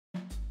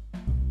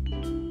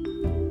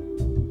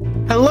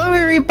Hello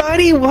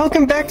everybody,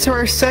 welcome back to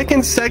our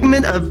second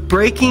segment of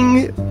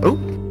Baking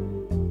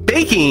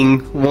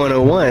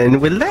 101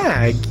 with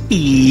Lagg.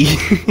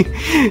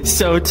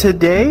 So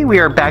today we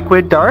are back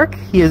with Dark.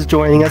 He is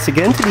joining us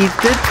again. He did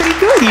pretty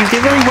good. He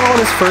did really well on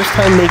his first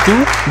time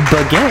making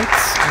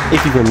baguettes.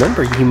 If you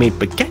remember, he made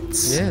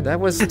baguettes. Yeah, that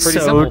was pretty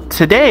simple. So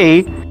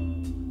today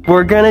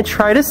we're gonna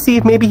try to see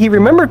if maybe he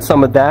remembered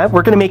some of that.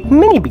 We're gonna make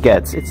mini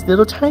baguettes. It's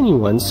little tiny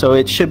ones, so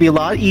it should be a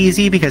lot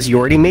easy because you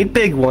already made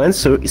big ones,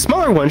 so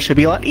smaller ones should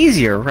be a lot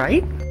easier,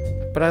 right?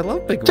 But I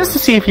love big ones. Just to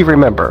see if you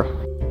remember.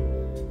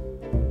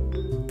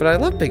 But I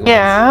love big ones.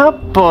 Yeah,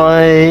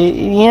 but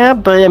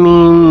I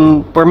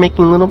mean, we're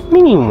making little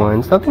mini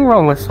ones. Nothing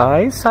wrong with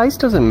size. Size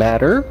doesn't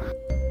matter.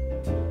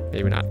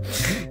 Maybe not.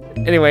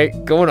 Anyway,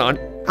 going on.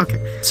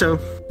 Okay, so,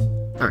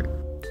 all right.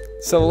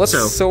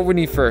 So we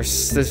need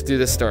first. Let's do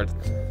this start.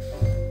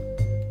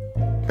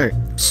 Alright,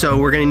 so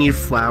we're gonna need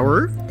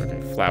flour.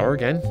 Okay, flour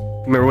again.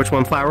 Remember which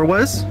one flour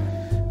was?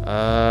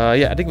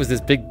 Yeah, I think it was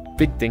this big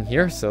thing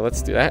here, so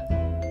let's do that.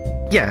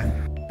 Yeah.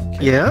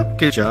 Okay. Yeah,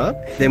 good job.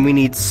 Then we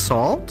need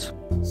salt.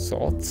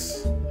 Salt.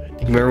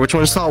 Remember which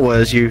one salt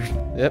was? You.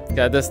 Yep,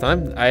 got it this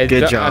time.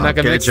 Good job. I'm not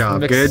gonna Good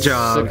job. Good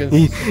job.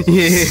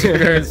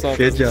 Sugar and salt.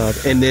 Good job.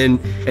 And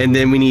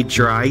then we need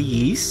dry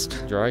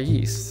yeast. Dry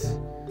yeast.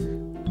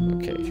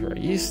 Okay, dry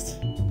yeast.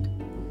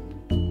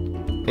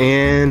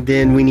 And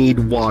then we need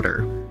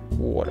water.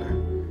 Water.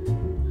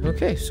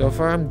 Okay, so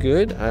far I'm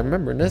good. I'm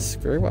remembering this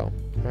very well.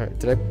 Alright,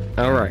 did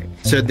I? Alright,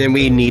 so then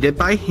we knead it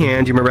by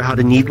hand. Do you remember how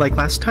to knead like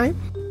last time?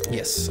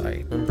 Yes,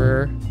 I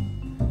remember.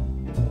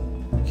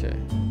 Okay.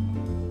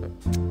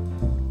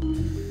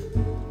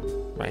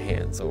 My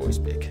hand's always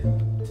big.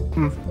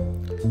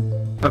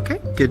 Okay,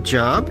 good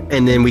job.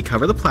 And then we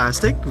cover the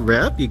plastic.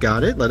 Rep, you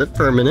got it. Let it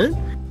ferment.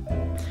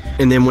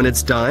 And then when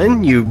it's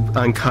done, you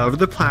uncover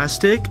the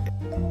plastic.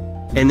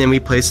 And then we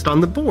place it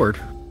on the board.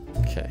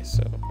 Okay,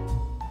 so.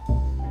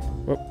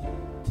 Whoop.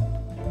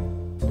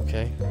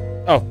 Okay.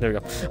 Oh, there we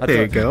go.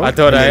 There you go. I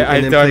thought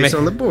I place it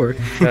on the board.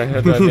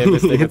 I thought I made a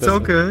mistake. It's all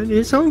good.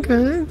 It's all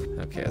good.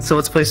 Okay. So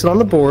let's place it on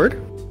the board.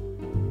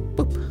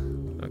 Boop.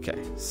 Okay,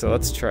 so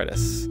let's try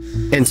this.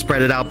 And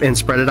spread it out. And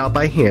spread it out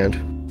by hand.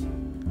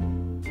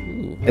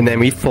 Ooh. And then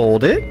we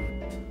fold it.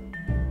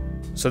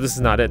 So this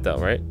is not it, though,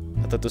 right?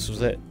 I thought this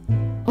was it.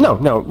 No.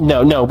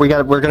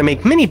 We're gonna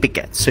make mini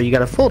baguettes, so you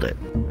gotta fold it.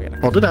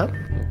 Fold it up.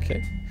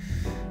 Okay.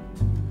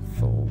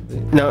 Fold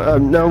it.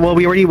 No. Well,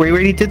 we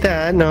already did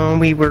that. No,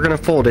 we're gonna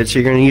fold it, so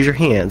you're gonna use your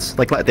hands.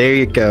 Like there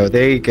you go.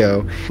 There you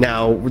go.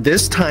 Now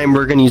this time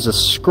we're gonna use a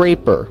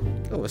scraper.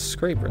 Oh, a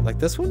scraper, like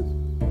this one?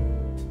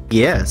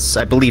 Yes,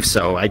 I believe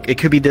so. It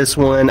could be this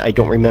one. I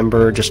don't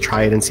remember. Just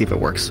try it and see if it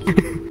works.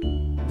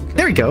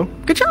 There we go.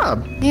 Good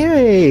job.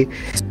 Yay.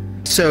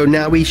 So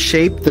now we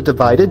shape the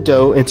divided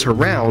dough into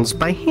rounds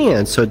by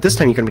hand. So this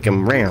time you're going to make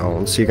them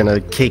round. So you're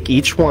going to take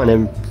each one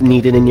and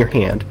knead it in your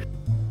hand.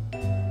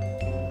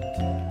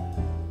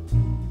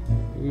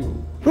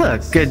 Ooh,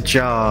 look, good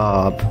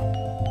job.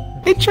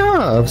 Good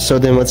job. So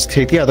then let's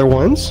take the other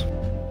ones.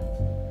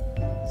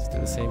 Let's do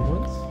the same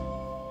ones.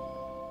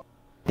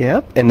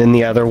 Yep, and then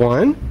the other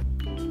one.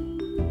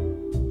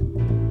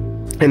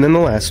 And then the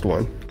last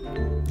one.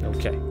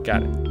 Okay,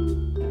 got it.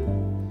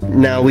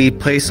 Now we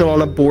place it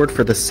on a board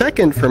for the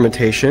second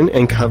fermentation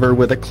and cover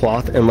with a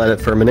cloth and let it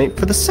ferment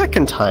for the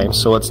second time.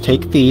 So let's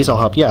take these. I'll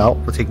help you out.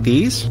 We'll take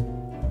these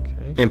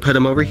and put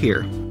them over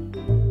here.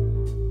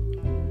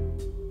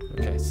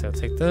 Okay, so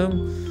take them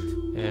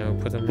and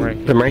we'll put them right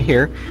here. Put them right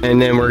here.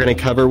 And then we're going to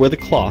cover with a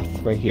cloth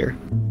right here.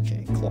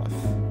 Okay, cloth.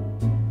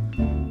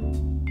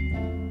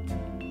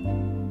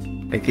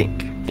 I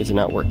think. Is it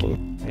not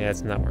working? Yeah,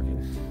 it's not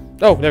working.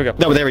 Oh, there we go.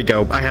 No, there we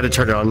go. I had to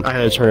turn it on.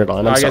 I'm sorry.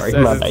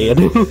 My bad.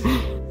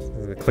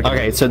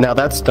 Okay, so now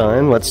that's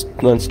done. Let's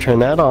turn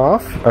that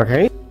off.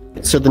 Okay.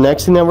 So the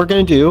next thing that we're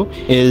going to do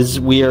is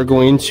we are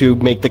going to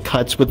make the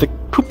cuts with the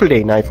couple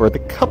knife or the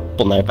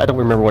couple knife. I don't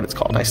remember what it's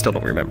called. I still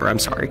don't remember. I'm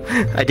sorry.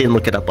 I didn't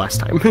look it up last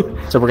time.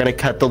 So we're going to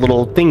cut the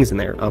little things in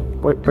there. Oh,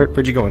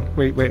 where'd you going?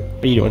 Wait, what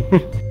are you doing?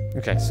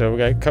 Okay, so we're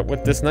going to cut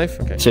with this knife?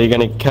 Okay. So you're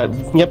going to cut,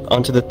 yep,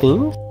 onto the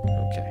thing.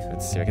 Okay,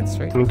 let's see if I get it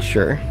straight. Make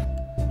sure.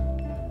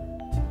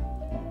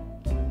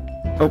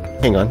 Oh,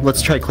 hang on.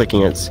 Let's try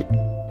clicking it. See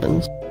what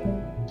happens.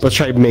 Let's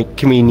try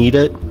can we knead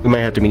it? We might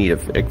have to knead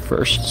it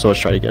first, so let's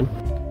try it again.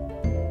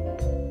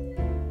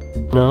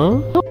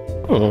 No?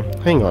 Oh,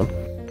 hang on.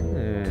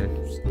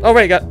 Oh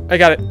wait, I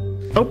got it.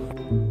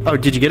 Oh,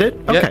 did you get it?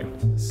 Okay.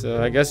 Yep.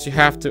 So I guess you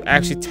have to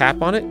actually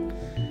tap on it.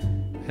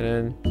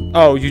 And then,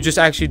 oh, you just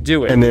actually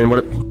do it. And then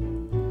what?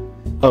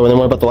 Oh, and then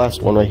what about the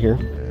last one right here?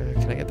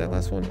 Can I get that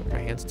last one? My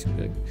hand's too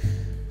big.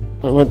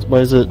 Why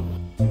is it?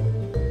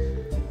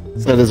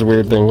 That is a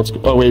weird thing.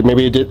 Oh wait,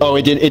 maybe it did. Oh,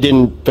 it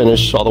didn't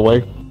finish all the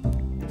way.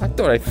 I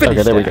thought I finished.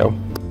 Okay, there we go.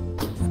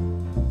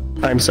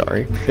 I'm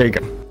sorry. There you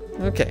go.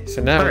 Okay,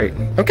 so now. All right.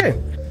 Okay.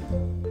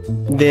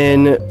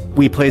 Then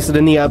we place it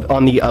in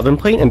on the oven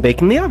plate and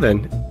bake in the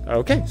oven.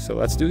 Okay, so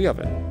let's do the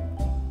oven.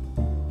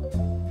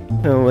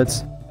 So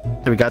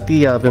we got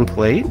the oven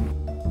plate.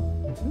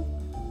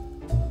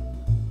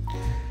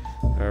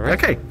 All right.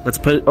 Okay, let's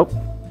put it. Oh,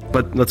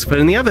 but let's put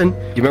it in the oven. Do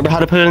you remember how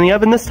to put it in the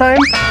oven this time?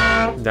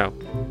 No.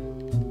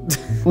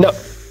 No.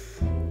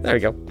 There we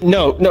go.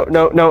 No.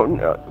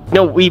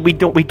 We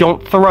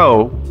don't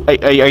throw.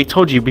 I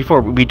told you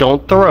before. We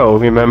don't throw.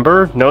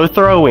 Remember? No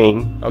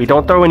throwing. Okay. We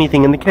don't throw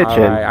anything in the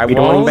kitchen. All right, we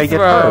don't want anybody to get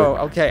hurt.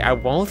 Okay, I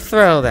won't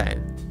throw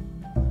then.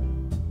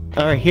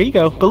 All right, here you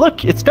go. But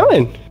look, it's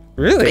done.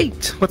 Really?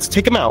 Great. Let's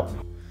take them out.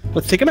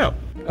 Let's take them out.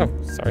 Oh,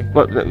 sorry.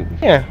 Well,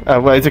 yeah.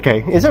 Well, it's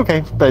okay. It's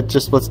okay. But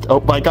just let's.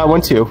 Oh, I got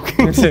one too.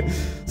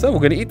 So we're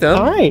gonna eat them.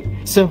 All right.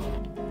 So,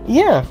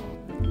 yeah.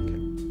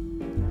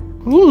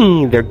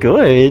 They're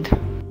good.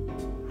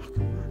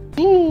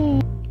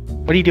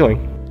 What are you doing?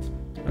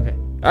 Okay.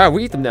 Ah,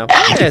 we eat them now.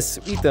 Yes,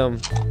 eat them.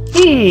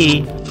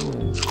 Hey.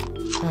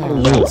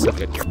 Oh, that was so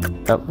good.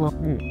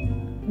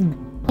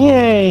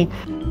 Yay.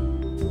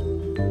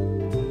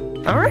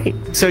 All right.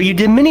 So you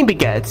did mini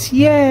baguettes.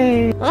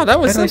 Yay. Oh, that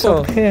was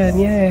simple.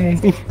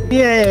 Yay.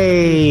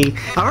 Yay.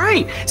 All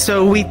right.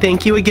 So we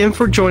thank you again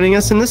for joining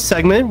us in this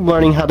segment,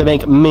 learning how to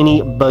make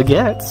mini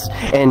baguettes.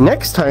 And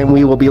next time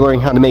we will be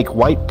learning how to make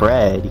white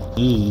bread.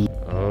 Yee.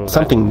 Oh,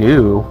 something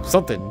new.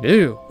 Something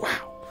new.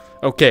 Wow.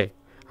 Okay.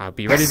 I'll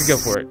be ready to go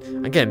for it.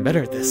 I'm getting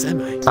better at this, am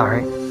I? All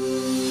right.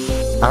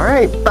 All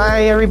right.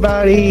 Bye,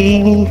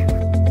 everybody.